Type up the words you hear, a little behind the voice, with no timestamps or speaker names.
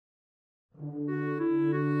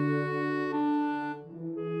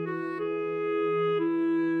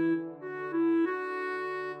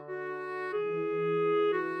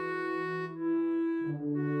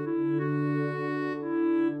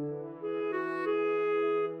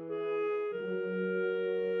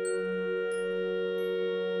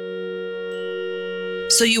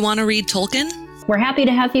So you want to read Tolkien? We're happy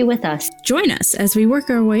to have you with us. Join us as we work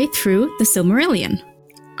our way through the Silmarillion.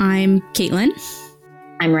 I'm Caitlin.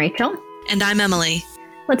 I'm Rachel. And I'm Emily.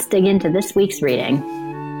 Let's dig into this week's reading.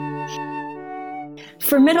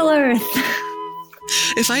 For Middle-earth.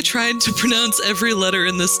 If I tried to pronounce every letter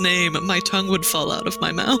in this name, my tongue would fall out of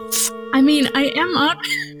my mouth. I mean, I am on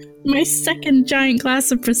my second giant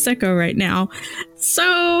glass of Prosecco right now.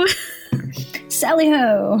 So...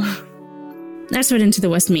 Sally-ho! That's what Into the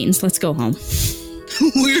West means. Let's go home.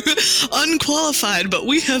 We're unqualified, but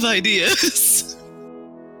we have ideas.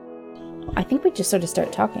 I think we just sort of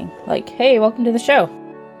start talking. Like, hey, welcome to the show.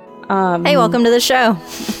 Hey, welcome to the show.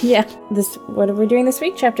 Yeah. What are we doing this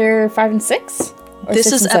week? Chapter 5 and 6?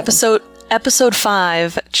 This is episode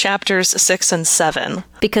 5, chapters 6 and 7.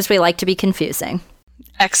 Because we like to be confusing.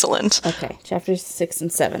 Excellent. Okay, chapters 6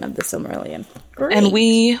 and 7 of the Silmarillion. Great. And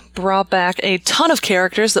we brought back a ton of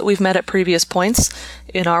characters that we've met at previous points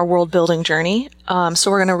in our world-building journey.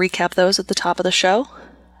 So we're going to recap those at the top of the show,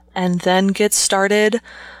 and then get started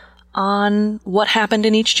on what happened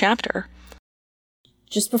in each chapter.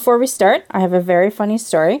 Just before we start, I have a very funny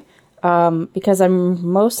story. Because I'm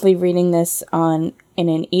mostly reading this in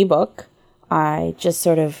an ebook, I just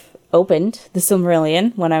sort of opened the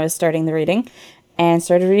Silmarillion when I was starting the reading, and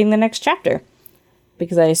started reading the next chapter,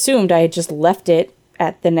 because I assumed I had just left it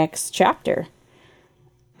at the next chapter.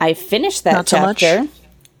 I finished that chapter,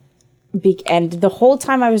 and the whole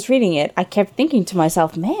time I was reading it, I kept thinking to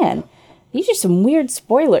myself, man, these are some weird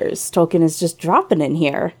spoilers Tolkien is just dropping in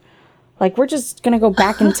here. Like, we're just going to go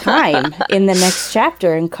back in time in the next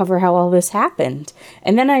chapter and cover how all this happened.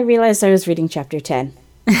 And then I realized I was reading chapter 10.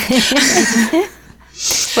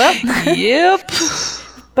 Well, yep.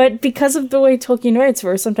 But because of the way Tolkien writes,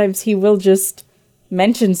 where sometimes he will just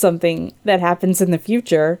mention something that happens in the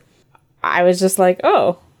future, I was just like,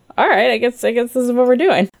 oh, all right, I guess this is what we're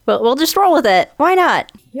doing. Well, we'll just roll with it. Why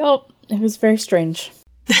not? Yup, it was very strange.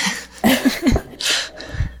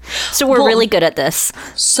 So we're really good at this.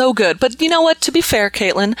 So good. But you know what? To be fair,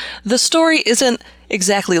 Caitlin, the story isn't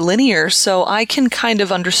exactly linear, so I can kind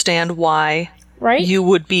of understand why you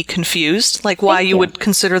would be confused. Like, why you would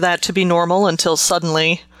consider that to be normal until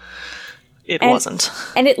suddenly it wasn't.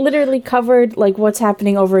 And it literally covered, like, what's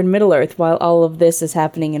happening over in Middle-earth while all of this is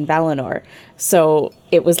happening in Valinor. So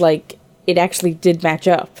it was like, it actually did match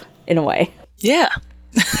up, in a way. Yeah.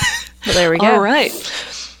 Well, there we go. All right.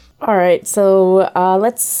 All right, so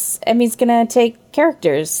Emmy's gonna take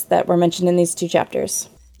characters that were mentioned in these two chapters.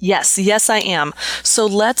 Yes, I am. So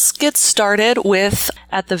let's get started with,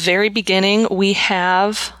 at the very beginning, we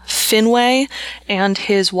have Finwë and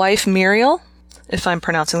his wife Míriel, if I'm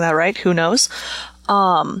pronouncing that right, who knows.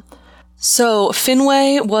 So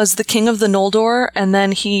Finwë was the king of the Noldor, and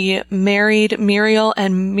then he married Míriel,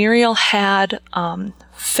 and Míriel had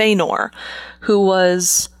Fëanor, who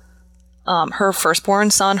was her firstborn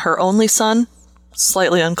son, her only son,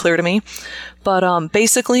 slightly unclear to me, but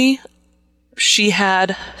basically she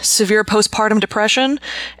had severe postpartum depression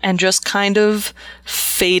and just kind of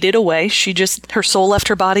faded away. Her soul left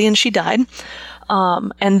her body and she died.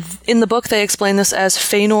 And in the book they explain this as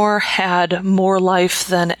Fëanor had more life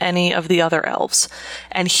than any of the other elves.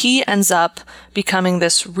 And he ends up becoming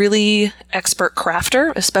this really expert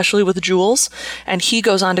crafter, especially with jewels, and he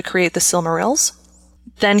goes on to create the Silmarils.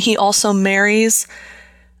 Then he also marries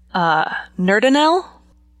Nerdanel.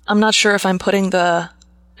 I'm not sure if I'm putting the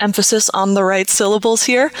emphasis on the right syllables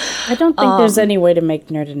here. I don't think there's any way to make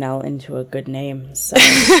Nerdanel into a good name. So.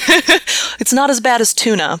 It's not as bad as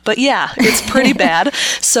Tuna, but yeah, it's pretty bad.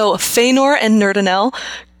 So Fëanor and Nerdanel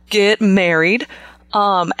get married,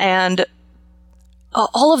 and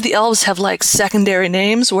all of the elves have, like, secondary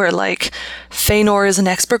names where, like, Fëanor is an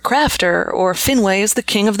expert crafter, or Finwë is the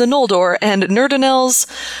king of the Noldor, and Nerdanel's,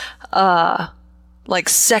 like,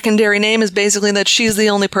 secondary name is basically that she's the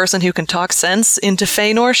only person who can talk sense into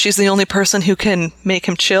Fëanor. She's the only person who can make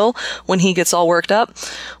him chill when he gets all worked up,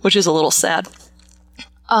 which is a little sad.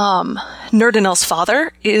 Nerdanel's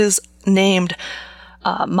father is named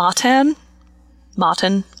Mutton,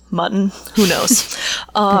 who knows?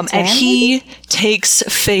 And he takes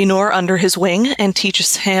Fëanor under his wing and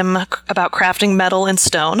teaches him about crafting metal and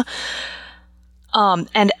stone.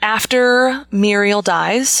 And after Míriel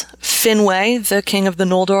dies, Finwë, the king of the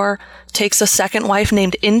Noldor, takes a second wife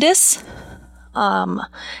named Indis.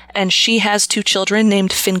 And she has 2 children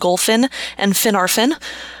named Fingolfin and Finarfin.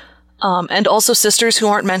 And also sisters who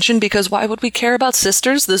aren't mentioned, because why would we care about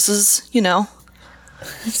sisters? This is,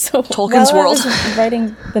 So Tolkien's world. I was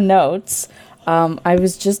writing the notes, I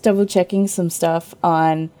was just double checking some stuff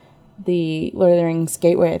on the Lord of the Rings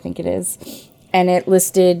Gateway, I think it is, and it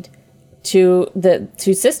listed to the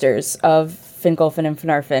two sisters of Fingolfin and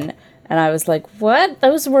Finarfin. And I was like, what?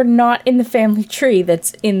 Those were not in the family tree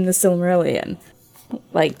that's in the Silmarillion.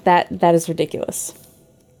 Like, that is ridiculous.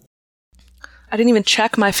 I didn't even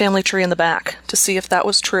check my family tree in the back to see if that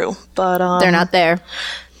was true, but They're not there.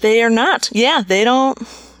 They are not. Yeah, they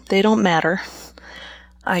don't matter.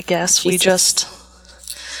 I guess Jesus.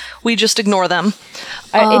 we just ignore them.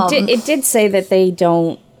 It did say that they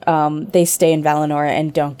don't, they stay in Valinor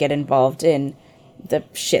and don't get involved in the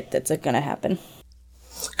shit that's gonna happen.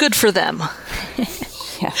 Good for them.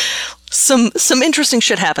 Yeah. Some interesting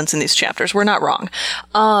shit happens in these chapters. We're not wrong.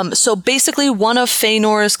 So basically, one of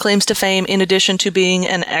Feanor's claims to fame, in addition to being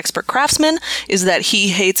an expert craftsman, is that he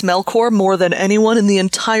hates Melkor more than anyone in the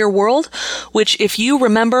entire world, which, if you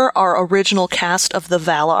remember our original cast of the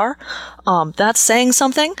Valar, that's saying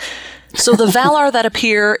something. So the Valar that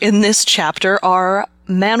appear in this chapter are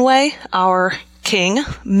Manwë, our king,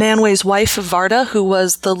 Manwë's wife, Varda, who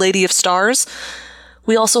was the Lady of Stars.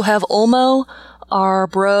 We also have Ulmo, our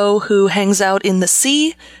bro who hangs out in the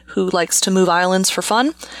sea, who likes to move islands for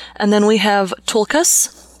fun. And then we have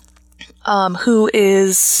Tulkas, who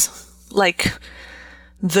is like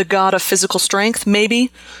the god of physical strength,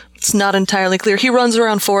 maybe. It's not entirely clear. He runs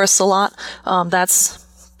around forests a lot. That's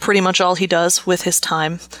pretty much all he does with his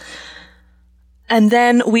time. And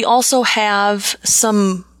then we also have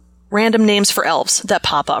some random names for elves that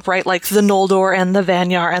pop up, right? Like the Noldor and the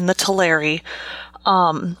Vanyar and the Teleri.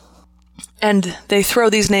 And they throw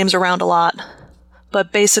these names around a lot,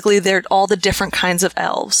 but basically they're all the different kinds of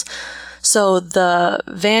elves. So the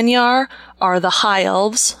Vanyar are the high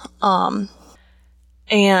elves, and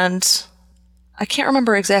I can't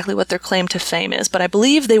remember exactly what their claim to fame is, but I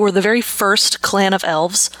believe they were the very first clan of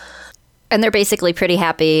elves. And they're basically pretty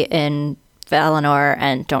happy in Valinor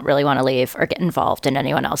and don't really want to leave or get involved in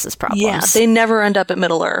anyone else's problems. Yeah, they never end up at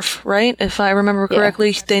Middle-earth, right? If I remember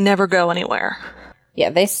correctly, they never go anywhere. Yeah,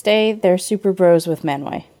 they stay. They're super bros with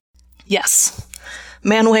Manwë. Yes.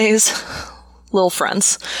 Manwë's little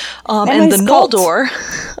friends. And Manwë's the cult. Noldor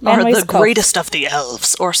are Manwë's the cult. greatest of the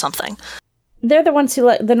elves, or something. They're the ones who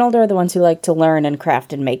the Noldor are the ones who like to learn and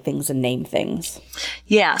craft and make things and name things.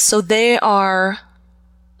 Yeah, so they are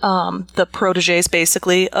the proteges,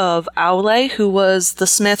 basically, of Aule, who was the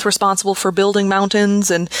smith responsible for building mountains,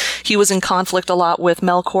 and he was in conflict a lot with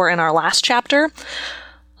Melkor in our last chapter.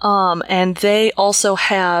 And they also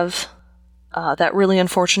have that really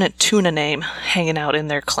unfortunate Tuna name hanging out in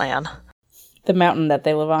their clan. The mountain that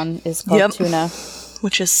they live on is called Tuna.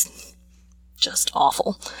 Which is just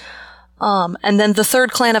awful. And then the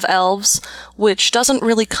third clan of elves, which doesn't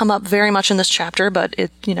really come up very much in this chapter, but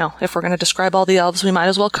if we're going to describe all the elves, we might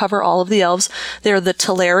as well cover all of the elves. They're the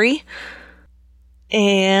Teleri,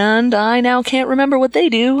 and I now can't remember what they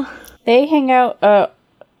do. They hang out,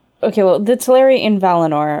 okay, well, the Teleri in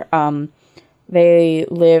Valinor, they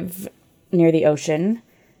live near the ocean,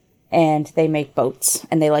 and they make boats,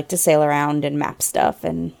 and they like to sail around and map stuff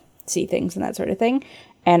and see things and that sort of thing,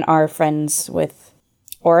 and are friends with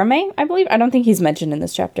Orome, I believe. I don't think he's mentioned in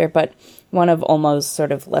this chapter, but one of Ulmo's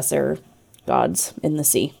sort of lesser gods in the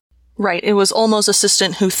sea. Right, it was Ulmo's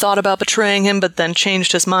assistant who thought about betraying him, but then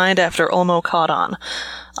changed his mind after Ulmo caught on.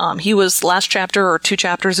 He was last chapter or 2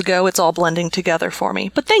 chapters ago. It's all blending together for me.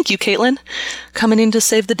 But thank you, Caitlin, coming in to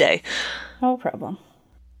save the day. No problem.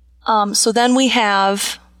 So then we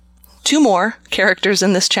have 2 more characters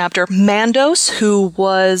in this chapter. Mandos, who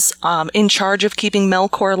was in charge of keeping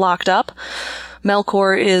Melkor locked up.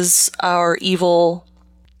 Melkor is our evil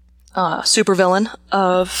supervillain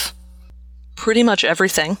of pretty much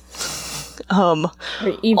everything. All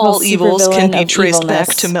evils can be traced back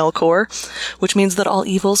to Melkor, which means that all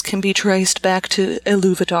evils can be traced back to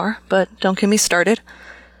Iluvatar, but don't get me started.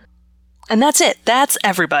 And that's it. That's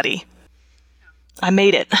everybody. I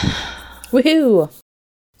made it. Woohoo!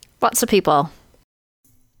 Lots of people.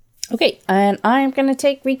 Okay, and I'm going to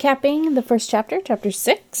take recapping the first chapter, chapter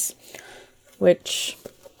 6, which,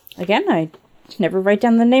 again, I never write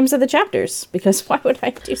down the names of the chapters, because why would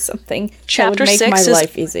I do something Chapter that would make 6 my is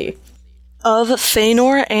life easy? Of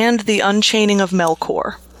Feanor and the Unchaining of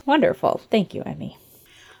Melkor. Wonderful. Thank you, Emmy.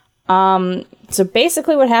 So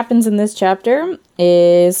basically what happens in this chapter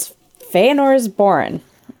is Feanor is born,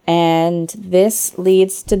 and this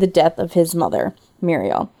leads to the death of his mother,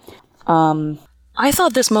 Miriel. I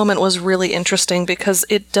thought this moment was really interesting because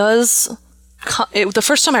it does... the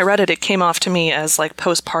first time I read it, it came off to me as like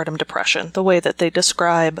postpartum depression, the way that they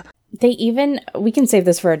describe... We can save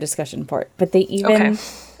this for our discussion part, but they even,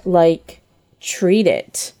 treat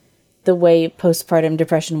it the way postpartum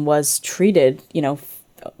depression was treated,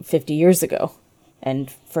 50 years ago.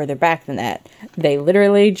 and further back than that. They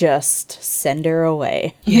literally just send her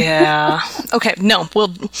away. Yeah. Okay. No,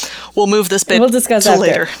 we'll move this bit. We'll discuss to after.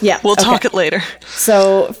 later. Yeah. We'll okay. talk it later.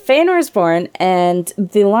 So Feanor is born, and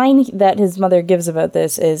the line that his mother gives about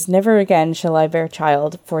this is, "Never again shall I bear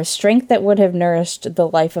child, for strength that would have nourished the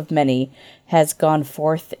life of many has gone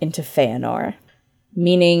forth into Feanor."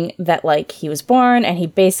 Meaning that, like, he was born and he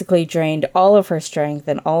basically drained all of her strength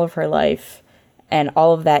and all of her life and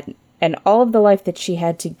all of that, and all of the life that she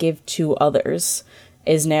had to give to others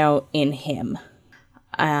is now in him.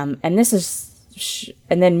 And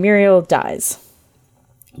then Muriel dies,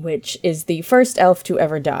 which is the first elf to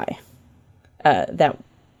ever die. That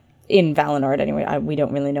in Valinor, anyway. We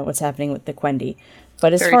don't really know what's happening with the Quendi.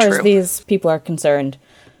 But as Very far true. as these people are concerned,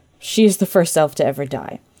 she's the first elf to ever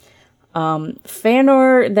die.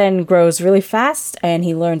 Feanor then grows really fast, and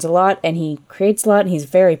he learns a lot, and he creates a lot, and he's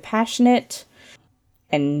very passionate,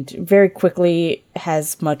 and very quickly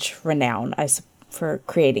has much renown for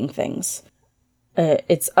creating things.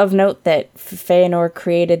 It's of note that Feanor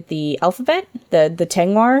created the alphabet, the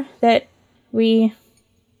Tengwar that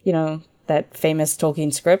that famous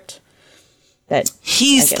Tolkien script.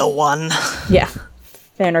 He's the one. Yeah,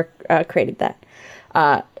 Feanor created that.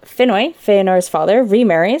 Finwë, Feanor's father,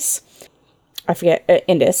 remarries, I forget,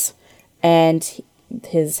 Indis, and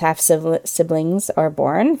his half-siblings are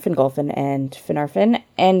born, Fingolfin and Finarfin,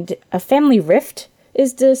 and a family rift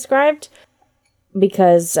is described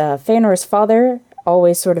because Feanor's father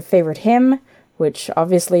always sort of favored him, which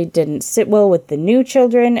obviously didn't sit well with the new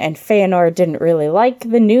children, and Feanor didn't really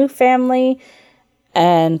like the new family,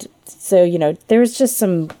 and so, there was just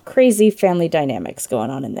some crazy family dynamics going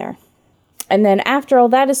on in there. And then after all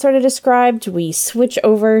that is sort of described, we switch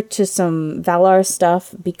over to some Valar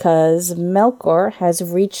stuff because Melkor has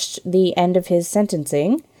reached the end of his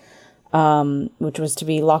sentencing, which was to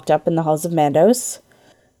be locked up in the halls of Mandos.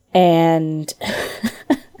 And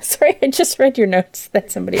sorry, I just read your notes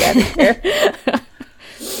that somebody added here.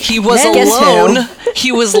 He was alone.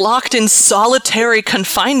 He was locked in solitary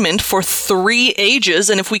confinement for 3 ages,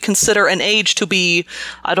 and if we consider an age to be,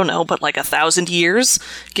 I don't know, but like 1,000 years,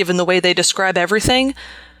 given the way they describe everything,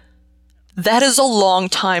 that is a long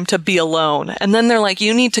time to be alone. And then they're like,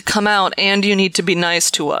 you need to come out and you need to be nice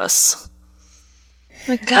to us.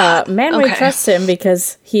 Like, God. Manwë trusts him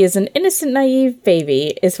because he is an innocent, naive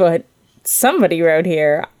baby, is what somebody wrote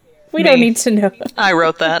here. We don't need to know. I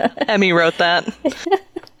wrote that. Emmy wrote that.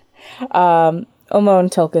 Omo and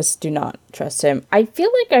Tulkas do not trust him. I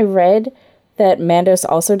feel like I read that Mandos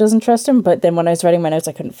also doesn't trust him, but then when I was writing my notes,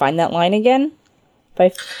 I couldn't find that line again.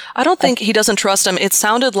 I don't think he doesn't trust him. It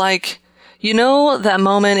sounded like, that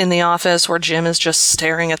moment in The Office where Jim is just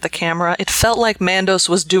staring at the camera? It felt like Mandos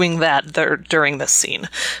was doing that during this scene,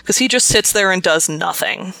 because he just sits there and does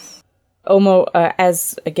nothing. Omo,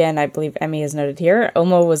 as again, I believe Emmy has noted here,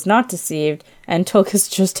 Omo was not deceived, and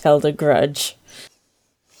Tulkas just held a grudge.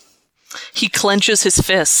 He clenches his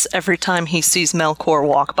fists every time he sees Melkor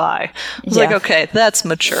walk by. I was like, okay, that's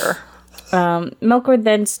mature. Melkor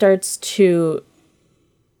then starts to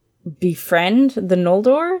befriend the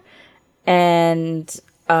Noldor and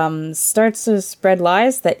starts to spread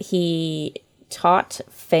lies that he taught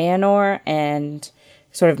Feanor and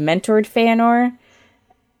sort of mentored Feanor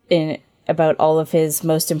about all of his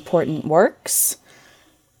most important works.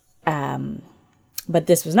 But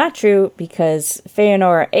this was not true because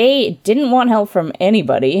Feanor, didn't want help from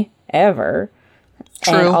anybody, ever.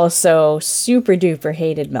 True. And also super duper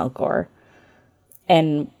hated Melkor.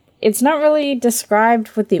 And it's not really described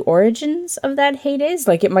what the origins of that hate is.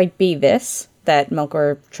 Like, it might be this, that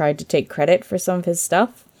Melkor tried to take credit for some of his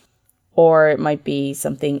stuff. Or it might be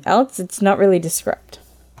something else. It's not really described.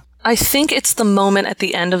 I think it's the moment at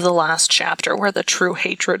the end of the last chapter where the true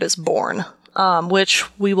hatred is born, which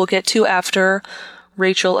we will get to after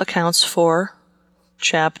Rachel accounts for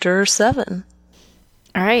Chapter 7.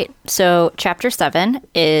 All right, so Chapter 7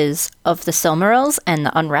 is of the Silmarils and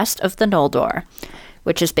the unrest of the Noldor,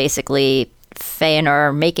 which is basically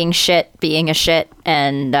Feanor making shit, being a shit,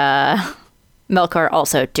 and Melkor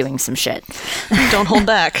also doing some shit. Don't hold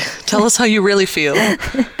back. Tell us how you really feel.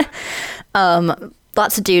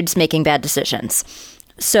 Lots of dudes making bad decisions.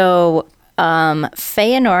 So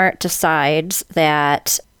Feanor decides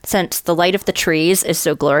that since the light of the trees is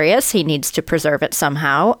so glorious, he needs to preserve it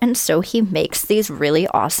somehow, and so he makes these really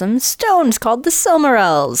awesome stones called the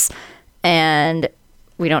Silmarils. And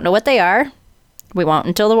we don't know what they are. We won't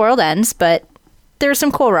until the world ends, but there are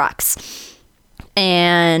some cool rocks.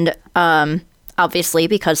 And obviously,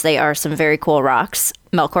 because they are some very cool rocks,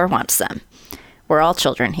 Melkor wants them. We're all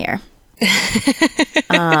children here.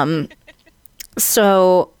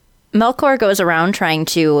 So Melkor goes around trying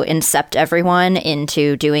to incept everyone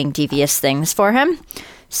into doing devious things for him.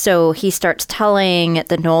 So he starts telling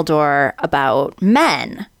the Noldor about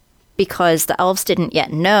men, because the elves didn't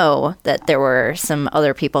yet know that there were some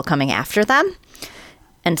other people coming after them.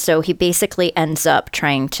 And so he basically ends up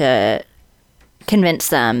trying to convince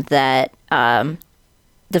them that the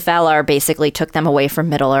Valar basically took them away from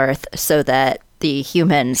Middle-earth so that the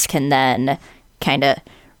humans can then kind of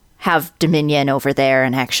have dominion over there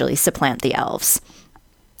and actually supplant the elves.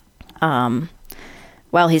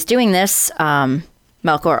 While he's doing this,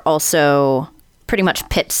 Melkor also pretty much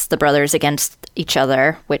pits the brothers against each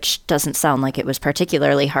other, which doesn't sound like it was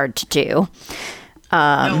particularly hard to do.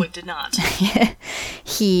 No, it did not.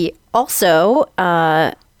 He also,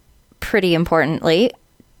 pretty importantly,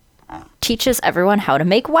 teaches everyone how to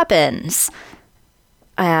make weapons.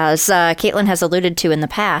 As Caitlin has alluded to in the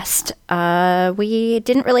past, we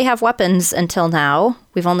didn't really have weapons until now.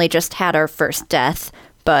 We've only just had our first death,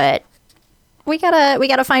 but we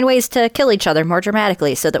gotta find ways to kill each other more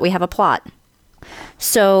dramatically so that we have a plot.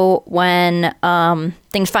 So when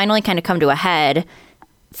things finally kind of come to a head,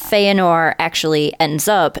 Feanor actually ends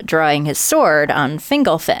up drawing his sword on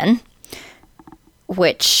Fingolfin,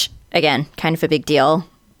 which, again, kind of a big deal.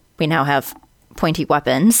 We now have pointy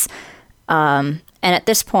weapons. And at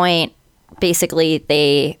this point, basically,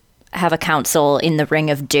 they have a council in the Ring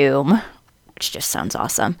of Doom, which just sounds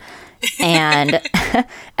awesome. And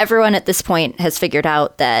everyone at this point has figured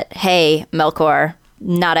out that, hey, Melkor,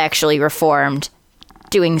 not actually reformed,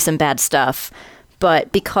 doing some bad stuff.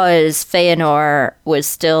 But because Feanor was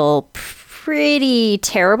still pretty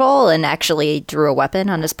terrible and actually drew a weapon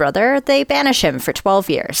on his brother, they banish him for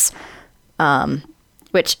 12 years.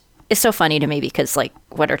 Which is so funny to me because, like,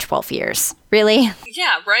 what are 12 years? Really?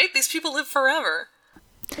 Yeah, right? These people live forever.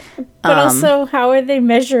 But also, how are they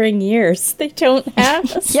measuring years? They don't have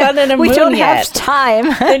a sun and a moon we don't yet. have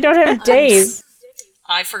time. They don't have days.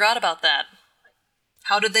 I forgot about that.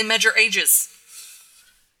 How did they measure ages?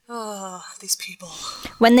 Oh, these people.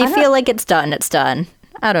 When they feel like it's done, it's done.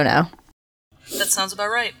 I don't know. That sounds about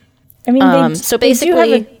right. I mean, So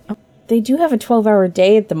basically, they do have a 12-hour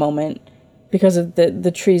day at the moment because of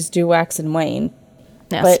the trees do wax and wane.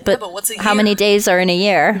 yes, Yeah, but but what's a how year? many days are in a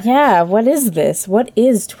year? Yeah, what is this? What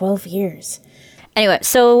is 12 years? Anyway,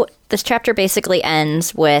 so this chapter basically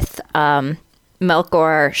ends with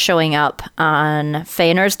Melkor showing up on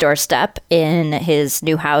Feanor's doorstep in his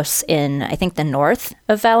new house in, I think, the north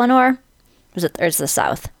of Valinor. Or is it the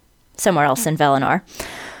south? Somewhere else in Valinor.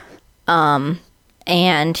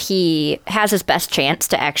 And he has his best chance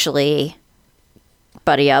to actually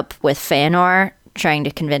buddy up with Feanor, trying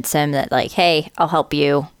to convince him that, like, hey, I'll help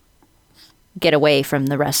you get away from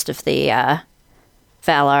the rest of the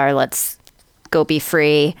Valar. Let's go be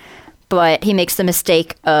free. But he makes the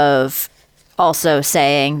mistake of also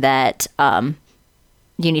saying that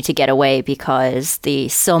you need to get away because the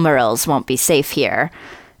Silmarils won't be safe here.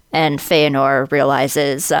 And Feanor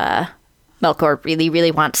realizes Melkor really,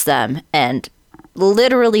 really wants them and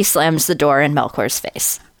literally slams the door in Melkor's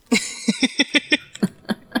face.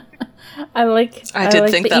 I did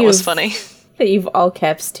think that was funny. That you've all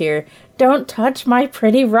capsed here. Don't touch my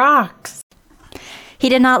pretty rocks. He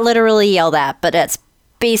did not literally yell that, but that's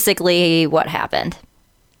basically what happened.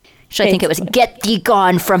 Actually, I think it was, "Get thee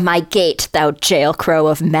gone from my gate, thou jail crow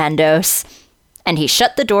of Mandos." And he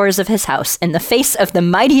shut the doors of his house in the face of the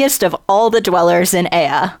mightiest of all the dwellers in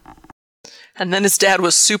Ea. And then his dad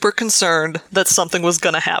was super concerned that something was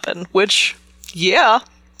gonna happen, which, yeah,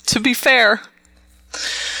 to be fair.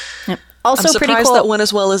 Also, I'm pretty surprised cool. that went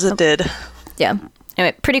as well as it did. Yeah.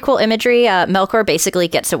 Anyway, pretty cool imagery. Melkor basically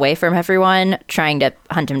gets away from everyone trying to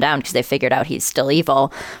hunt him down because they figured out he's still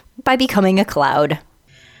evil by becoming a cloud.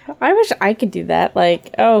 I wish I could do that.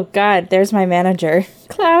 Like, oh god, there's my manager.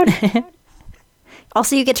 Cloud.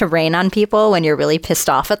 Also, you get to rain on people when you're really pissed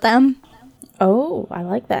off at them. Oh, I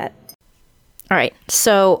like that. All right.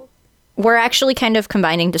 So we're actually kind of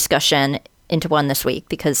combining discussion into one this week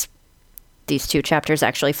because these two chapters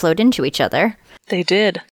actually flowed into each other. They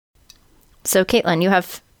did. So, Caitlin, you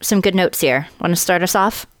have some good notes here. Want to start us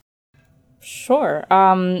off? Sure.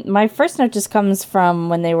 My first note just comes from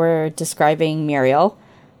when they were describing Muriel,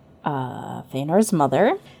 Feanor's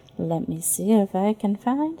mother. Let me see if I can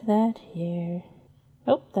find that here.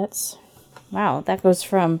 Oh, wow, that goes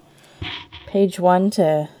from page 1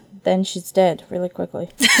 to then she's dead really quickly.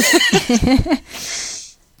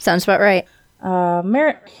 Sounds about right.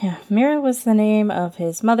 Mira was the name of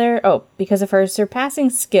his mother. Oh, because of her surpassing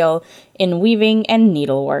skill in weaving and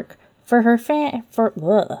needlework for her fans.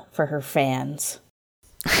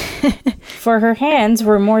 For her hands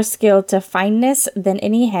were more skilled to fineness than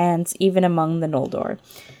any hands even among the Noldor.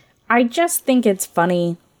 I just think it's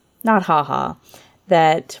funny, not haha,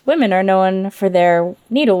 that women are known for their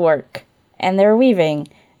needlework and their weaving,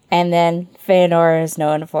 and then Feanor is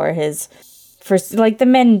known for the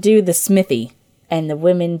men do the smithy and the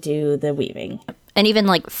women do the weaving. And even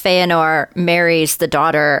like Feanor marries the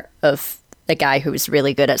daughter of the guy who's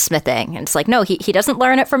really good at smithing. And it's like, no, he doesn't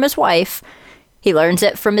learn it from his wife. He learns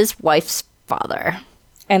it from his wife's father.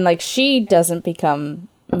 And like she doesn't become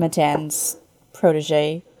Matan's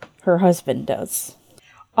protege, her husband does.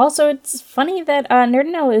 Also, it's funny that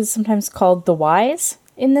Nerdinel is sometimes called the Wise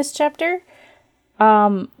in this chapter,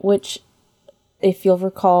 which, if you'll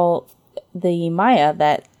recall, the Maya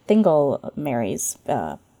that Thingol marries,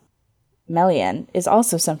 Melian, is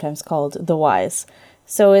also sometimes called the Wise.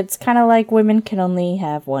 So it's kind of like women can only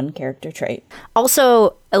have one character trait.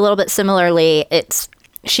 Also, a little bit similarly,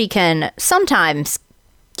 she can sometimes,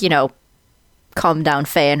 calm down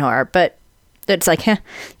Feanor, but it's like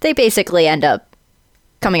they basically end up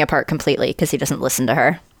coming apart completely because he doesn't listen to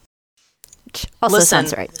her. Which also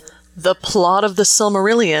sounds right. The plot of the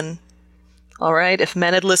Silmarillion. All right, if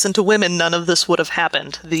men had listened to women, none of this would have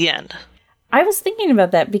happened. The end. I was thinking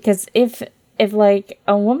about that because if like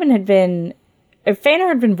a woman had been, if Feanor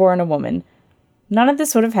had been born a woman, none of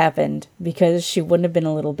this would have happened because she wouldn't have been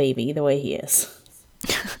a little baby the way he is.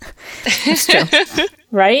 It's true.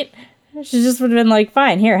 Right? She just would have been like,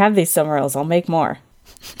 fine, here, have these Silmarils, I'll make more.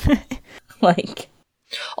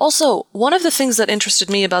 Also, one of the things that interested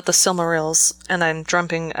me about the Silmarils, and I'm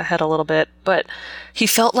jumping ahead a little bit, but he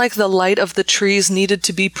felt like the light of the trees needed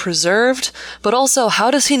to be preserved, but also,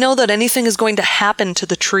 how does he know that anything is going to happen to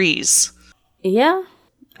the trees? Yeah.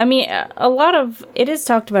 I mean, it is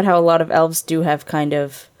talked about how a lot of elves do have kind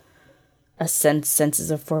of a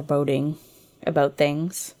senses of foreboding about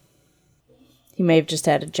things. He may have just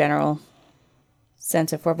had a general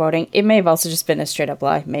sense of foreboding. It may have also just been a straight up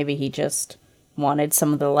lie. Maybe he just wanted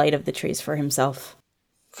some of the light of the trees for himself.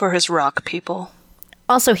 For his rock people.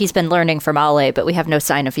 Also, he's been learning from Ale, but we have no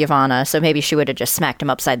sign of Yavanna, so maybe she would have just smacked him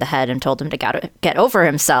upside the head and told him to get over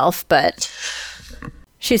himself, but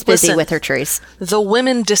she's busy with her trees. The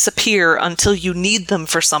women disappear until you need them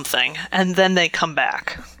for something, and then they come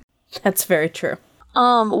back. That's very true.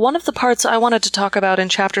 One of the parts I wanted to talk about in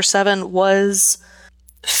Chapter 7 was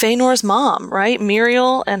Feanor's mom, right?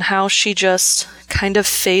 Miriel, and how she just kind of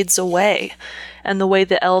fades away, and the way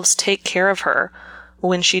the elves take care of her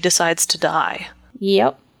when she decides to die.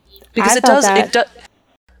 Yep. Because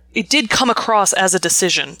it did come across as a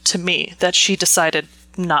decision to me that she decided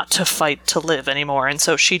not to fight to live anymore, and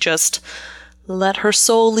so she just let her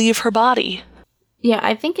soul leave her body. Yeah,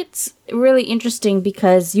 I think it's really interesting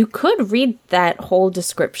because you could read that whole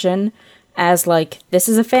description as, like, this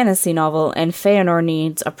is a fantasy novel and Feanor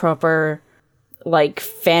needs a proper, like,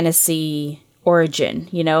 fantasy origin,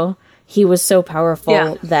 you know? He was so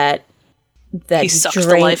powerful that he sucked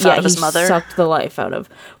the life out of his mother. Sucked the life out of.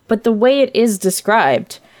 But the way it is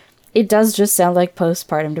described, it does just sound like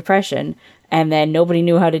postpartum depression, and then nobody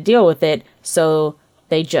knew how to deal with it, so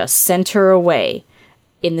they just sent her away.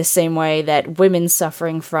 In the same way that women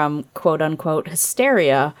suffering from quote-unquote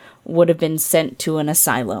hysteria would have been sent to an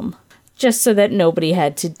asylum, just so that nobody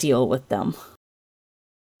had to deal with them.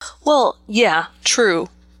 Well, yeah, true,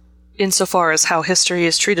 insofar as how history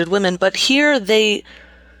has treated women, but here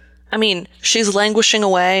she's languishing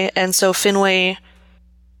away, and so Finwë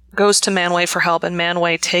goes to Manwë for help, and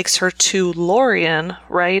Manwë takes her to Lorien,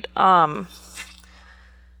 right? And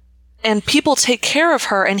people take care of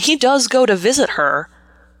her, and he does go to visit her.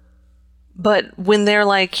 But when they're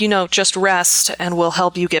like, just rest and we'll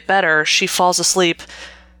help you get better, she falls asleep,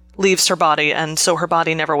 leaves her body, and so her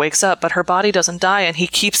body never wakes up. But her body doesn't die, and he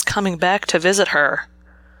keeps coming back to visit her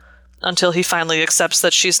until he finally accepts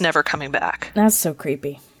that she's never coming back. That's so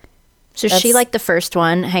creepy. So is she like the first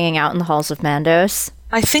one hanging out in the halls of Mandos?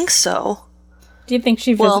 I think so. Do you think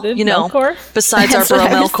she visited Melkor? Besides our bro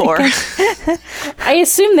Melkor. I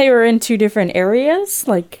assume they were in two different areas.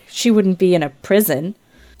 Like, she wouldn't be in a prison.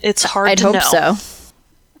 It's hard I'd to know. hope so.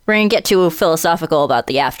 We're going to get too philosophical about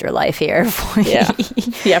the afterlife here. Yeah,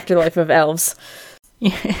 the afterlife of elves.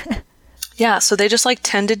 Yeah, so they just,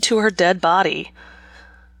 tended to her dead body.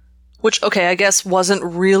 Which, okay, I guess wasn't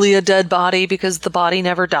really a dead body because the body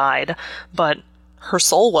never died, but her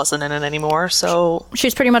soul wasn't in it anymore, so...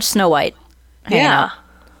 She's pretty much Snow White. Hanging out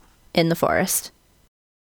in the forest.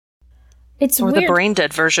 It's or weird. The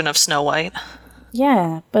brain-dead version of Snow White.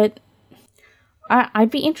 Yeah, but...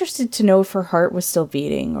 I'd be interested to know if her heart was still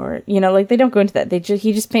beating, or, they don't go into that.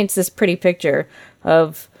 He just paints this pretty picture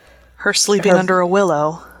of her sleeping under a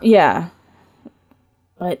willow. Yeah.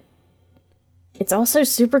 But it's also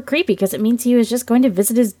super creepy because it means he was just going to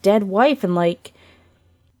visit his dead wife and, like,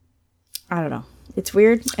 I don't know. It's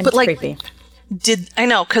weird and But, like, creepy. Did they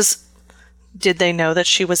know that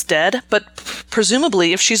she was dead? But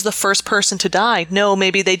presumably, if she's the first person to die, no,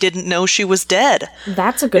 maybe they didn't know she was dead.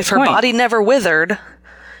 That's a good If her point. body never withered,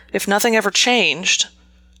 if nothing ever changed,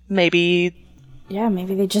 maybe... Yeah,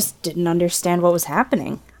 maybe they just didn't understand what was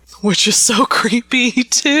happening. Which is so creepy,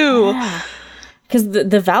 too. Because the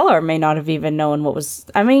Valar may not have even known what was...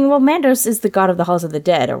 I mean, well, Mandos is the god of the halls of the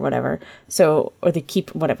dead or whatever. So, or the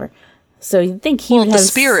keep, whatever. So you'd think he would The have...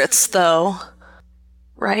 spirits, though,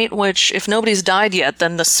 right? Which, if nobody's died yet,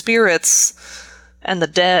 then the spirits and the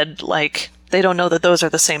dead, like, they don't know that those are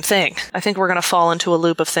the same thing. I think we're going to fall into a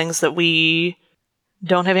loop of things that we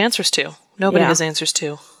don't have answers to. Nobody Yeah. has answers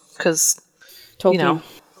to. Because, Tolkien. you know,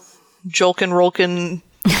 Jolkin, Rolkin,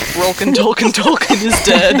 Tolkien is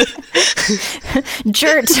dead.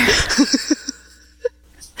 Jert.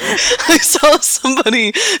 I saw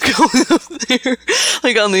somebody going up there,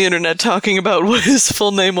 like on the internet, talking about what his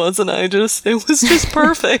full name was, and it was just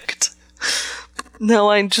perfect. Now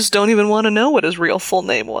I just don't even want to know what his real full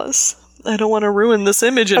name was. I don't want to ruin this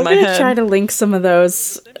image in I'm my going to head. try to link some of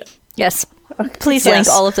those. Yes. Please Yes.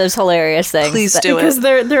 link all of those hilarious things. Please do Because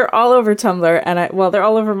it. they're all over Tumblr, and they're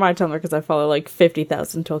all over my Tumblr because I follow like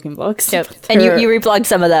 50,000 Tolkien blogs. Yep. And you reblogged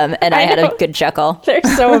some of them, and I had know. a good chuckle. They're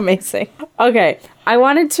so amazing. Okay, I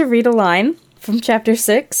wanted to read a line from chapter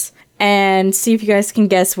 6 and see if you guys can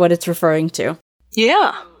guess what it's referring to.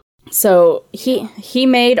 Yeah. So he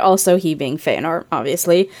made, also he being Feanor,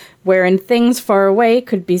 obviously, wherein things far away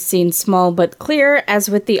could be seen small but clear, as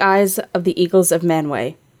with the eyes of the eagles of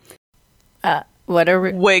Manwë. What are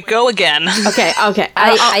we... Wait, go again. Okay.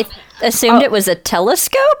 I assumed it was a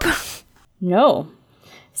telescope? No.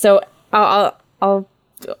 So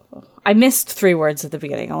I missed 3 words at the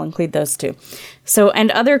beginning. I'll include those 2. So,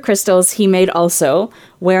 and other crystals he made also,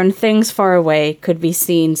 wherein things far away could be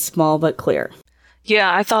seen small but clear.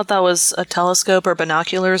 Yeah, I thought that was a telescope or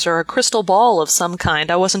binoculars or a crystal ball of some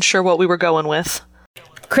kind. I wasn't sure what we were going with.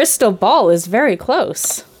 Crystal ball is very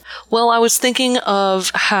close. Well, I was thinking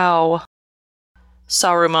of how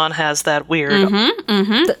Saruman has that weird...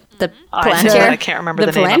 The I Palantir? can't remember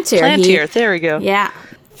The the name. Palantir, Palantir, there we go. Yeah.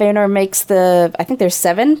 Feanor makes I think there's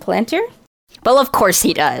 7 Palantir? Well, of course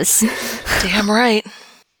he does. Damn right.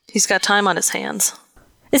 He's got time on his hands.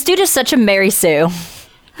 This dude is such a Mary Sue.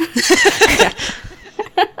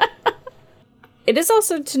 It is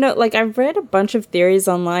also to note, like, I've read a bunch of theories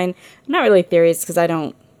online. Not really theories, because I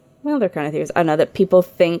don't... Well, they're kind of theories. I know that people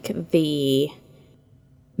think the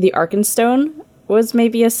Arkenstone was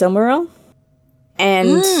maybe a Silmaril.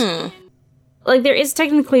 And, like, there is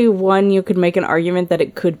technically one you could make an argument that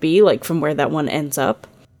it could be, like, from where that one ends up.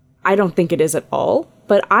 I don't think it is at all.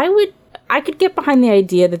 But I could get behind the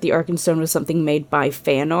idea that the Arkenstone was something made by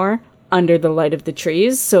Feanor under the light of the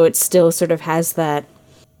trees, so it still sort of has that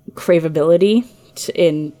craveability,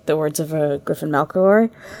 in the words of Griffin Malcor,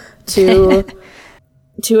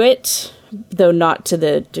 to it, though not to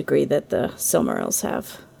the degree that the Silmarils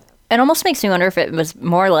have. It almost makes me wonder if it was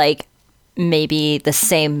more like maybe the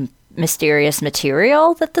same mysterious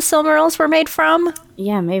material that the Silmarils were made from.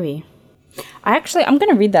 Yeah, maybe. I'm going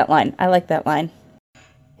to read that line. I like that line.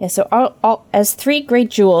 Yeah, so all, as 3 great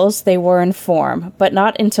jewels they were in form, but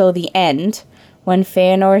not until the end, when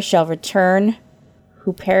Feanor shall return,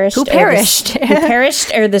 who perished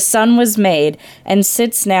ere the sun was made, and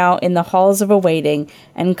sits now in the halls of awaiting,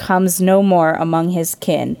 and comes no more among his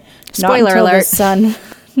kin. Spoiler alert.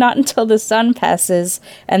 Not until the sun passes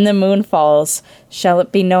and the moon falls shall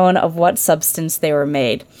it be known of what substance they were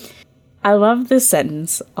made. I love this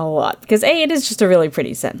sentence a lot, because A, it is just a really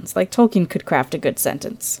pretty sentence. Like, Tolkien could craft a good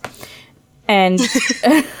sentence. And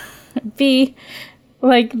B,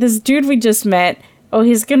 like, this dude we just met,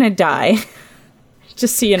 he's gonna die.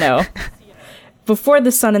 Just so you know. Before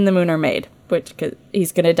the sun and the moon are made, which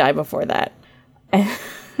he's gonna die before that.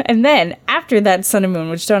 And then, after that sun and moon,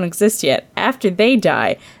 which don't exist yet, after they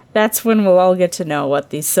die, that's when we'll all get to know what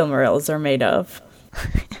these Silmarils are made of.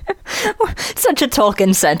 Such a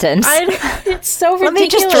Tolkien sentence. It's so ridiculous. Let me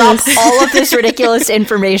just drop all of this ridiculous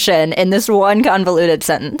information in this one convoluted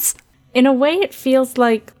sentence. In a way, it feels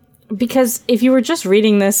like, because if you were just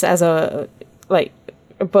reading this as a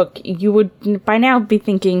book, you would by now be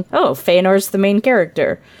thinking, oh, Feanor's the main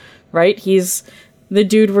character, right? He's the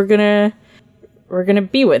dude we're gonna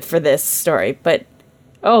be with for this story, but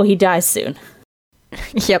he dies soon.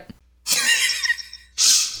 Yep.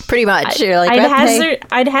 Pretty much. You're like,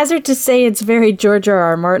 I'd hazard to say it's very George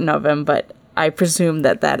R.R. Martin of him, but I presume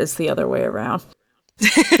that is the other way around.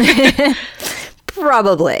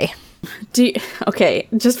 Probably. Okay,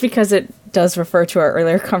 just because it does refer to our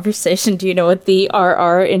earlier conversation, do you know what the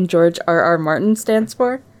RR in George R.R. Martin stands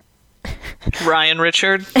for? Ryan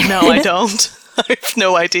Richard? No, I don't. I have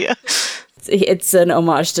no idea. It's an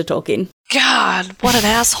homage to Tolkien. God, what an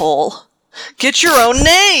asshole. Get your own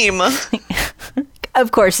name!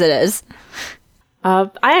 Of course it is. I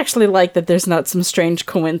actually like that there's not some strange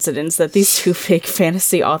coincidence that these two fake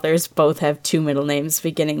fantasy authors both have two middle names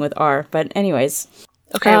beginning with R. But anyways.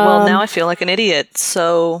 Okay, well, now I feel like an idiot,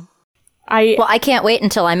 so... Well, I can't wait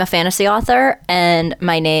until I'm a fantasy author, and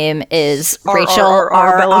my name is R, Rachel R,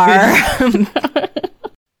 R, R.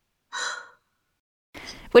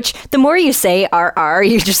 Which, the more you say RR,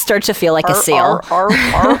 you just start to feel like a seal. R.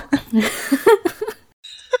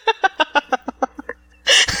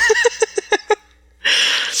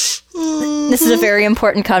 This is a very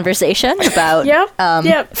important conversation about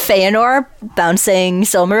Feanor bouncing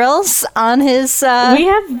Silmarils on his we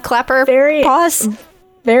have clapper very paws.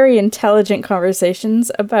 Very intelligent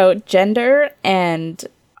conversations about gender and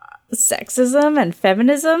sexism and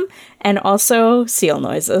feminism and also seal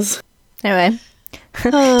noises. Anyway,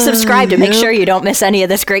 subscribe to make sure you don't miss any of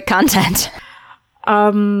this great content.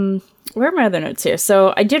 Where are my other notes here?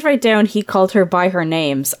 So I did write down he called her by her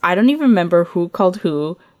names. I don't even remember who called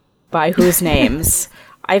who by whose names.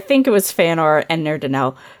 I think it was Feanor and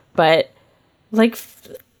Nerdanel, but like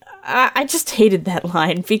I just hated that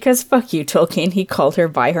line because fuck you, Tolkien. He called her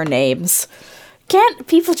by her names. Can't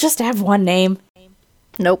people just have one name?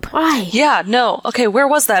 Nope. Why? Yeah, no. Okay, where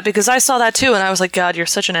was that? Because I saw that too, and I was like, God, you're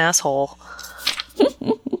such an asshole.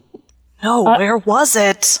 No, where was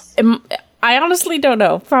it? I honestly don't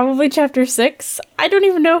know. Probably chapter 6. I don't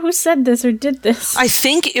even know who said this or did this. I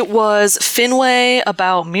think it was Finwë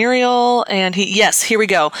about Miriel, and yes, here we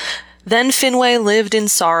go. Then Finwë lived in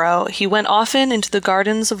sorrow. He went often into the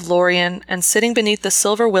gardens of Lorien, and sitting beneath the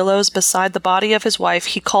silver willows beside the body of his wife,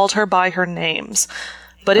 he called her by her names.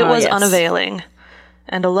 But it was unavailing,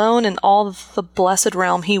 and alone in all the blessed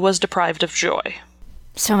realm he was deprived of joy.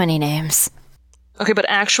 So many names. Okay, but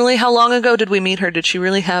actually, how long ago did we meet her? Did she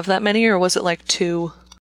really have that many, or was it like 2?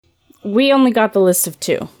 We only got the list of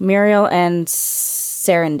 2. Muriel and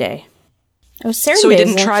Sarandey. Oh, Sarandey. So we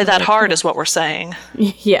didn't try that hard, is what we're saying.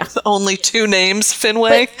 Yeah. Only 2 names,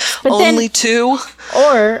 Finwë? But Only then, 2?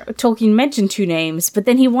 Or Tolkien mentioned 2 names, but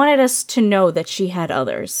then he wanted us to know that she had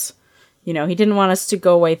others. You know, he didn't want us to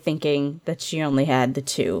go away thinking that she only had the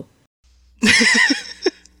 2.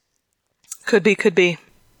 Could be.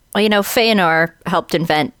 Well, Feanor helped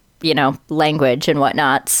invent, language and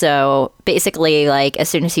whatnot. So basically, like, as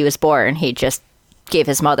soon as he was born, he just gave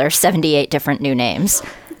his mother 78 different new names.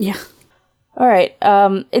 Yeah. All right.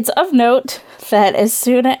 It's of note that as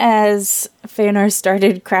soon as Feanor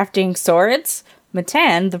started crafting swords,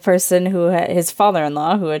 Matan, the person his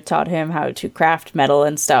father-in-law, who had taught him how to craft metal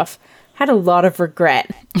and stuff, had a lot of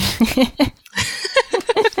regret.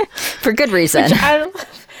 For good reason.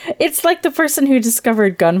 It's like the person who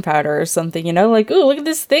discovered gunpowder or something, like, ooh, look at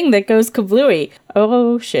this thing that goes kablooey.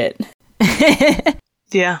 Oh, shit.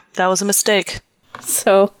 Yeah, that was a mistake.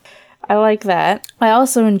 So, I like that. I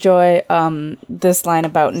also enjoy this line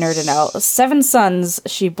about Nerdanel. 7 sons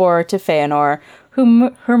she bore to Feanor,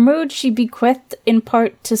 whom her mood she bequeathed in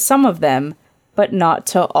part to some of them, but not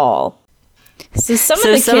to all. So some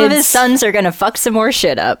of his sons are gonna fuck some more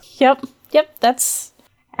shit up. Yep, that's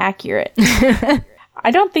accurate. I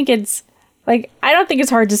don't think it's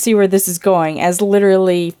hard to see where this is going, as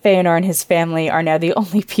literally Feanor and his family are now the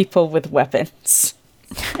only people with weapons.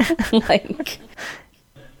 Like,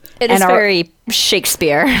 it is very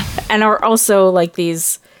Shakespeare. And are also like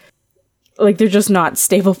these, like, they're just not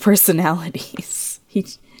stable personalities.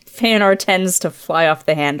 Feanor tends to fly off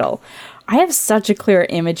the handle. I have such a clear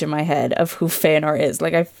image in my head of who Feanor is.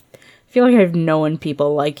 Like, I feel like I've known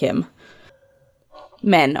people like him.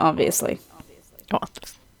 Men, obviously. Well,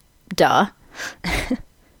 duh.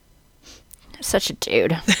 Such a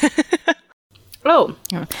dude. Oh,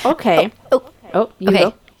 okay. Oh, you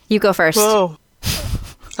go. You go first. Whoa.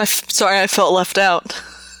 Sorry, I felt left out.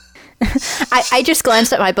 I just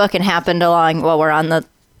glanced at my book and happened along while we're on the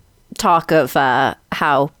talk of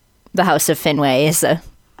how the House of Finwë is a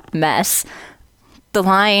mess. The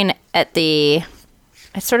line it's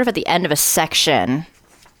sort of at the end of a section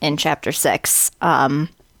in chapter 6.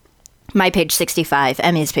 My page 65,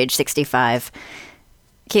 Emmy's page 65,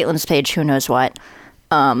 Caitlin's page who knows what.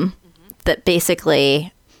 That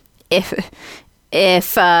basically, if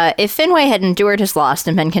Finwë had endured his loss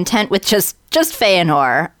and been content with just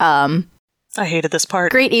Feanor, I hated this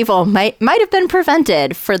part. Great evil might have been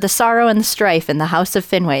prevented, for the sorrow and the strife in the house of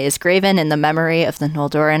Finwë is graven in the memory of the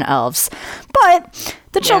Noldoran elves. But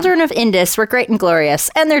the children of Indus were great and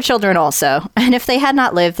glorious, and their children also. And if they had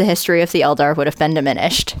not lived, the history of the Eldar would have been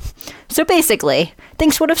diminished. So basically,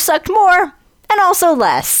 things would have sucked more, and also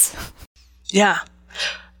less. Yeah.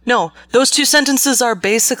 No, those two sentences are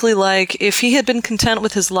basically like, if he had been content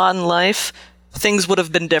with his lot in life, things would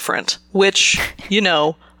have been different. Which,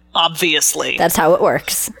 obviously. That's how it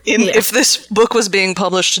works. If this book was being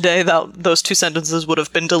published today, those two sentences would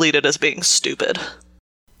have been deleted as being stupid.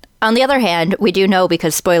 On the other hand, we do know,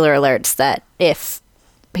 because spoiler alerts, that if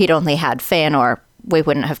he'd only had Feanor, we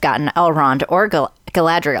wouldn't have gotten Elrond or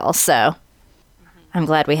Galadriel, so I'm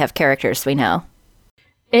glad we have characters we know.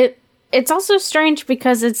 It's also strange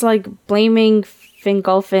because it's like blaming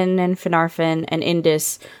Fingolfin and Finarfin and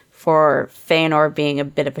Indus for Feanor being a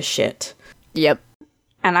bit of a shit. Yep.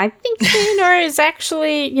 And I think Feanor is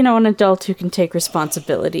actually, an adult who can take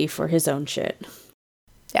responsibility for his own shit.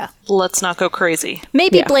 Yeah. Let's not go crazy.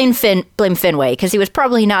 Maybe blame Finwë, because he was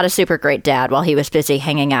probably not a super great dad while he was busy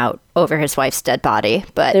hanging out over his wife's dead body.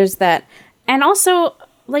 But there's that. And also,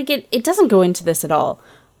 it doesn't go into this at all,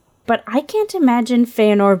 but I can't imagine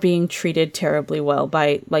Feanor being treated terribly well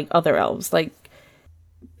by, other elves.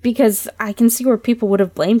 Because I can see where people would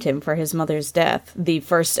have blamed him for his mother's death, the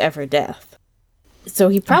first ever death. So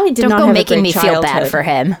he probably did not have a great childhood. Don't go making me feel bad for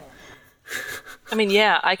him. I mean,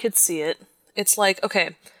 yeah, I could see it. It's like,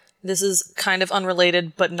 okay, this is kind of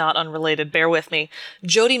unrelated, but not unrelated. Bear with me.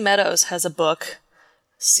 Jodi Meadows has a book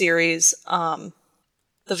series. The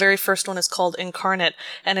very first one is called Incarnate,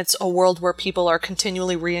 and it's a world where people are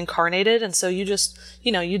continually reincarnated, and so you just,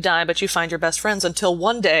 you die, but you find your best friends until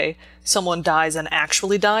one day someone dies and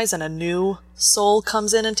actually dies, and a new soul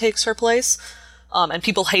comes in and takes her place. And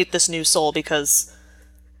people hate this new soul because,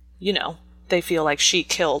 they feel like she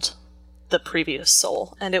killed the previous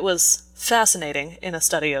soul. And it was fascinating in a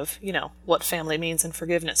study of, what family means and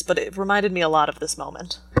forgiveness. But it reminded me a lot of this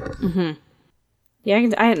moment. Mm-hmm.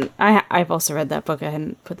 Yeah, I've also read that book. I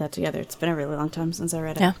hadn't put that together. It's been a really long time since I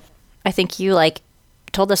read it. Yeah. I think you,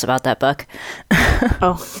 told us about that book.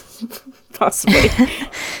 Oh, possibly.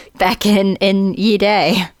 Back in Ye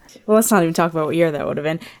Day. Well, let's not even talk about what year that would have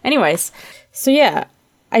been. Anyways, so yeah,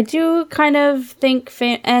 I do kind of think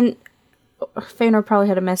Feanor probably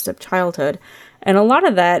had a messed up childhood. And a lot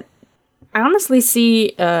of that, I honestly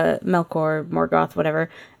see Melkor, Morgoth,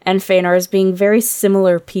 whatever, and Feanor as being very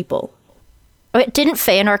similar people. Wait, didn't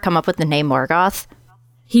Feanor come up with the name Morgoth?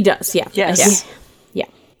 He does, yeah. Yes. Yeah.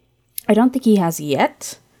 I don't think he has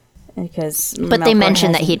yet, because But Melkor they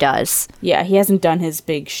mention that he does. Yeah, he hasn't done his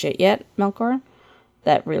big shit yet, Melkor.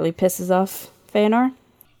 That really pisses off Feanor.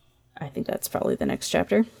 I think that's probably the next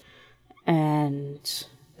chapter. And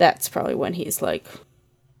that's probably when he's like,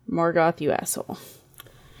 Morgoth, you asshole.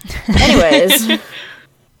 Anyways.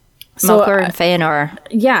 Melkor and Feanor.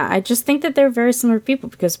 Yeah, I just think that they're very similar people,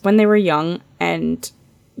 because when they were young and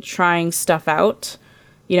trying stuff out,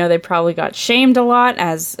 they probably got shamed a lot,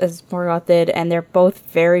 as Morgoth did, and they're both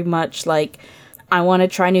very much like, I want to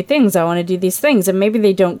try new things, I want to do these things, and maybe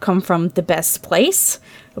they don't come from the best place,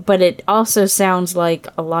 but it also sounds like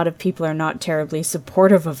a lot of people are not terribly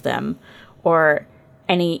supportive of them, or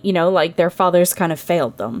any, their fathers kind of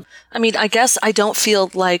failed them. I mean, I guess I don't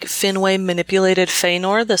feel like Finwë manipulated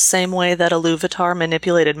Feanor the same way that Iluvatar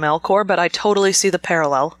manipulated Melkor, but I totally see the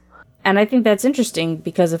parallel. And I think that's interesting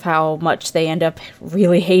because of how much they end up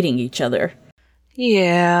really hating each other.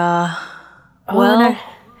 Yeah. Well,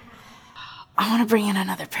 I want to bring in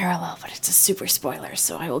another parallel, but it's a super spoiler,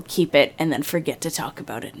 so I will keep it and then forget to talk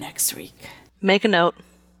about it next week. Make a note.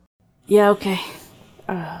 Yeah, okay.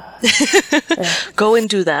 Go and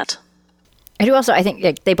do that. I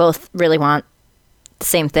think they both really want the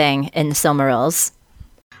same thing in the Silmarils.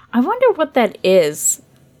 I wonder what that is.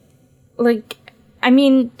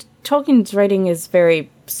 Tolkien's writing is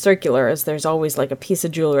very circular, as there's always a piece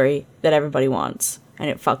of jewelry that everybody wants, and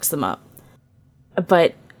it fucks them up.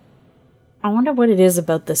 But I wonder what it is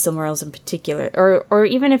about the Silmarils in particular, or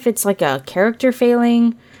even if it's a character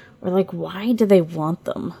failing, or why do they want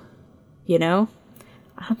them?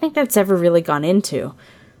 I don't think that's ever really gone into,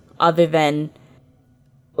 other than,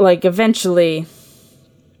 eventually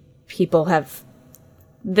people have,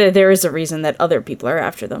 there is a reason that other people are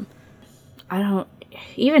after them.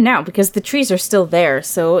 Even now, because the trees are still there,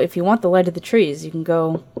 so if you want the light of the trees, you can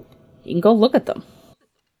go look at them.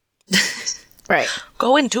 Right.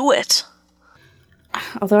 Go and do it.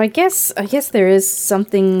 Although I guess there is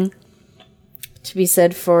something to be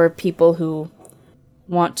said for people who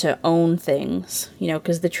want to own things,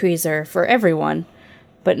 because the trees are for everyone,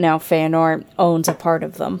 but now Feanor owns a part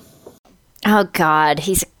of them. Oh, God,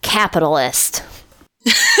 he's a capitalist.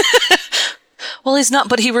 Well, he's not,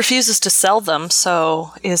 but he refuses to sell them,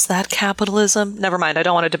 so is that capitalism? Never mind, I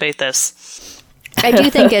don't want to debate this. I do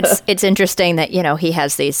think it's interesting that, you know, he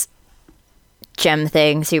has these gem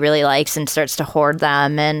things he really likes and starts to hoard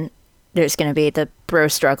them, and there's going to be the bro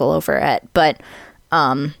struggle over it. But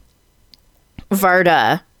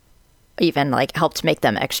Varda even, like, helped make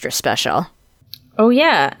them extra special. Oh,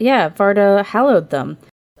 yeah. Yeah, Varda hallowed them.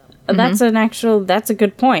 That's a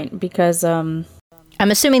good point, because... I'm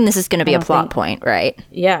assuming this is going to be a plot point, right?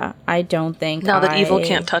 Yeah, I don't think Now that evil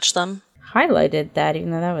can't touch them. highlighted that,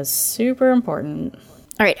 even though that was super important.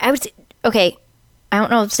 All right, okay, I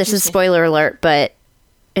don't know if this is spoiler alert, but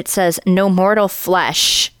it says, no mortal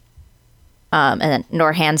flesh, and then,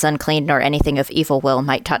 nor hands unclean, nor anything of evil will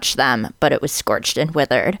might touch them, but it was scorched and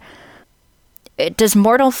withered. Does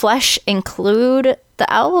mortal flesh include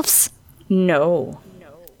the elves? No.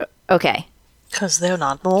 Okay. Because they're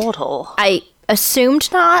not mortal. I assumed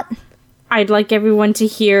not. I'd like everyone to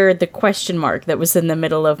hear the question mark that was in the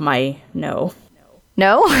middle of my no.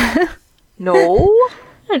 No? No?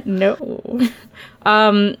 No.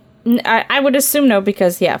 I would assume no,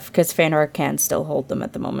 because Feanor can still hold them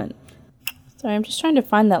at the moment. Sorry, I'm just trying to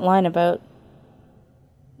find that line about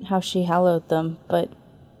how she hallowed them, but...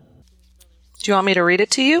 Do you want me to read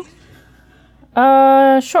it to you?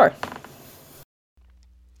 Sure.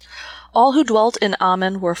 All who dwelt in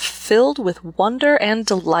Amen were filled with wonder and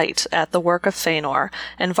delight at the work of Feanor,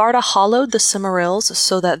 and Varda hallowed the Silmarils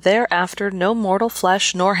so that thereafter no mortal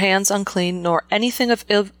flesh, nor hands unclean, nor anything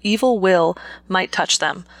of evil will might touch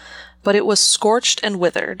them. But it was scorched and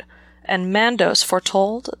withered, and Mandos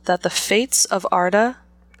foretold that the fates of Arda,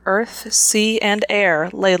 earth, sea, and air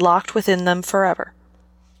lay locked within them forever.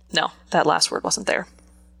 No, that last word wasn't there.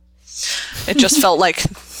 It just felt like,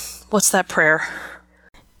 what's that prayer?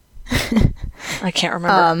 I can't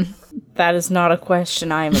remember. That is not a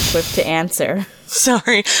question I am equipped to answer.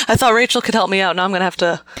 Sorry, I thought Rachel could help me out. Now I'm going to have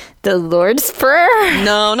to... The Lord's Prayer?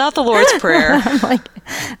 No, not the Lord's Prayer. I'm like,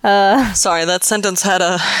 Sorry, that sentence had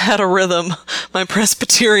a rhythm. My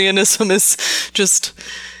Presbyterianism is just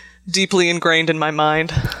deeply ingrained in my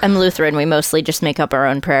mind. I'm Lutheran. We mostly just make up our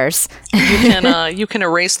own prayers. You can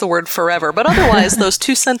erase the word forever, but otherwise those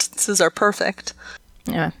two sentences are perfect.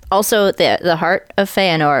 Yeah. Also, the heart of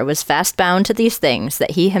Feanor was fast bound to these things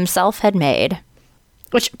that he himself had made.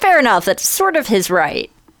 Which, fair enough, that's sort of his right.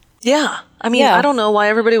 Yeah. I mean, I don't know why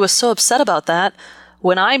everybody was so upset about that.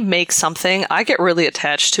 When I make something, I get really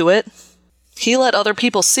attached to it. He let other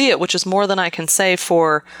people see it, which is more than I can say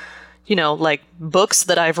for, like books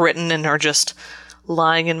that I've written and are just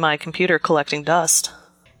lying in my computer collecting dust.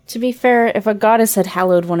 To be fair, if a goddess had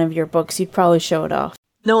hallowed one of your books, you'd probably show it off.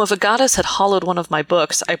 No, if a goddess had hollowed one of my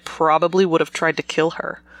books, I probably would have tried to kill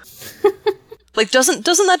her. Like, doesn't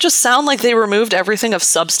that just sound like they removed everything of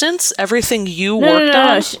substance? Everything you worked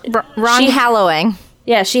on? Wrong hallowing.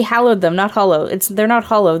 Yeah, she hallowed them, not hollow. They're not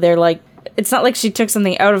hollow. They're like, it's not like she took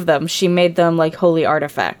something out of them. She made them like holy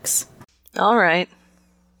artifacts. All right.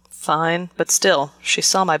 Fine. But still, she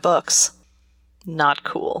saw my books. Not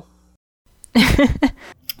cool.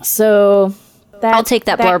 So... I'll take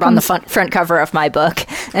that blurb on the front cover of my book.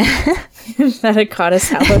 That a goddess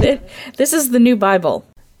hallowed it. This is the new Bible.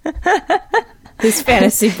 This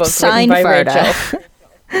fantasy book Signed written by Varda.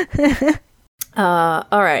 Rachel.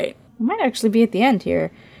 All right. We might actually be at the end here,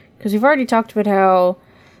 because we've already talked about how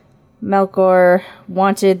Melkor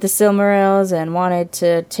wanted the Silmarils and wanted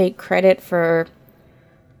to take credit for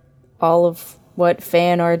all of what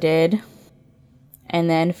Feanor did, and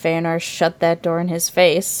then Feanor shut that door in his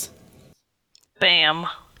face. Bam.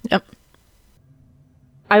 Yep.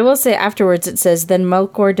 I will say afterwards it says, then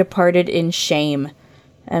Melkor departed in shame.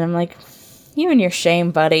 And I'm like, you and your shame,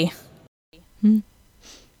 buddy. You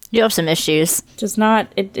have some issues. Just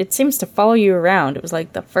not, it seems to follow you around. It was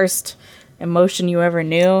like the first emotion you ever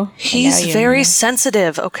knew. He's very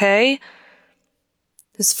sensitive, okay?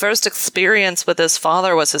 His first experience with his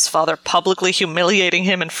father was his father publicly humiliating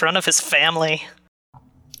him in front of his family.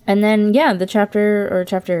 And then, the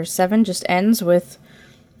chapter 7 just ends with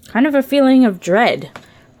kind of a feeling of dread.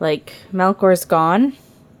 Like, Melkor's gone,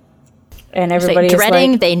 and everybody's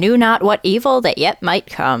dreading like, they knew not what evil that yet might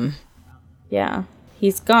come. Yeah,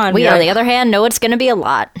 he's gone. We, on the other hand, know it's going to be a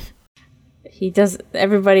lot.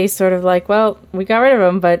 Everybody's sort of like, well, we got rid of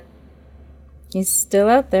him, but he's still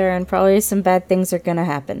out there, and probably some bad things are going to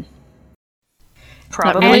happen.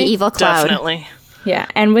 Probably. Evil cloud. Definitely. Yeah,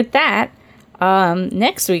 and with that,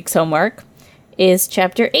 next week's homework is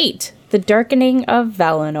Chapter 8, The Darkening of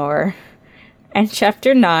Valinor. and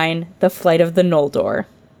Chapter 9, The Flight of the Noldor.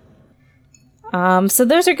 So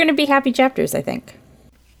those are going to be happy chapters, I think.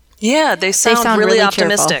 Yeah, they sound really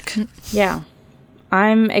optimistic. cheerful. Yeah.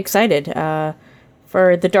 I'm excited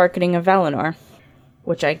for the Darkening of Valinor,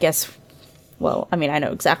 which I guess, well, I mean, I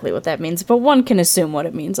know exactly what that means, but one can assume what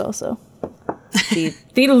it means also. The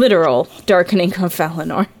literal Darkening of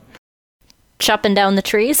Valinor. Chopping down the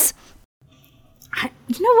trees?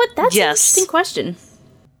 You know what? That's an Yes. interesting question.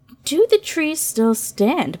 Do the trees still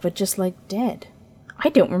stand, but just like dead? I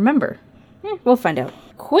don't remember. We'll find out.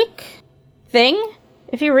 Quick thing.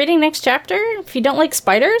 If you're reading next chapter, if you don't like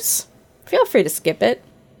spiders, feel free to skip it.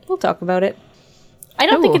 We'll talk about it. I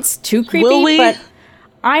don't think it's too creepy, Will we? but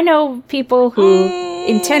I know people who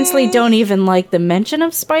intensely don't even like the mention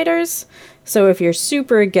of spiders. So if you're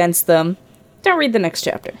super against them, don't read the next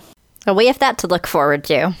chapter. Well, we have that to look forward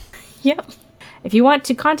to. Yep. If you want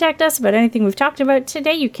to contact us about anything we've talked about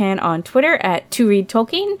today, you can on Twitter at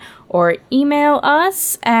ToReadTolkien or email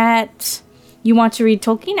us at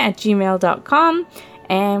youwanttoreadtolkien@gmail.com.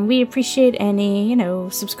 And we appreciate any,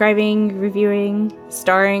 subscribing, reviewing,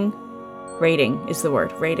 starring, rating is the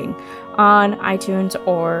word, rating, on iTunes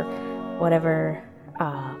or whatever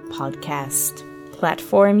podcast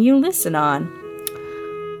platform you listen on.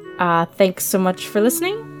 Thanks so much for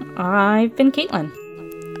listening. I've been Caitlin.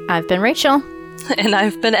 I've been Rachel. And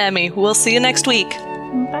I've been Emmy. We'll see you next week.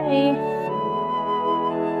 Bye.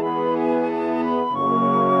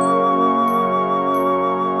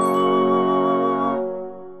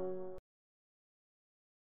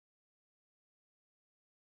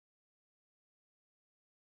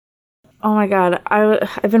 Oh my god,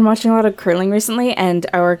 I've been watching a lot of curling recently, and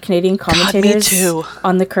our Canadian commentators too.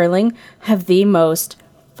 on the curling have the most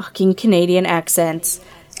fucking Canadian accents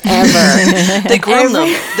ever. They groom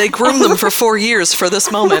them. They groomed them for 4 years for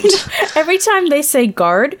this moment. Every time they say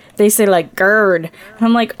guard, they say like gird. And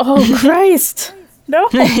I'm like, oh Christ, no.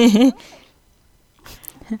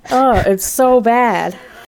 Oh, it's so bad.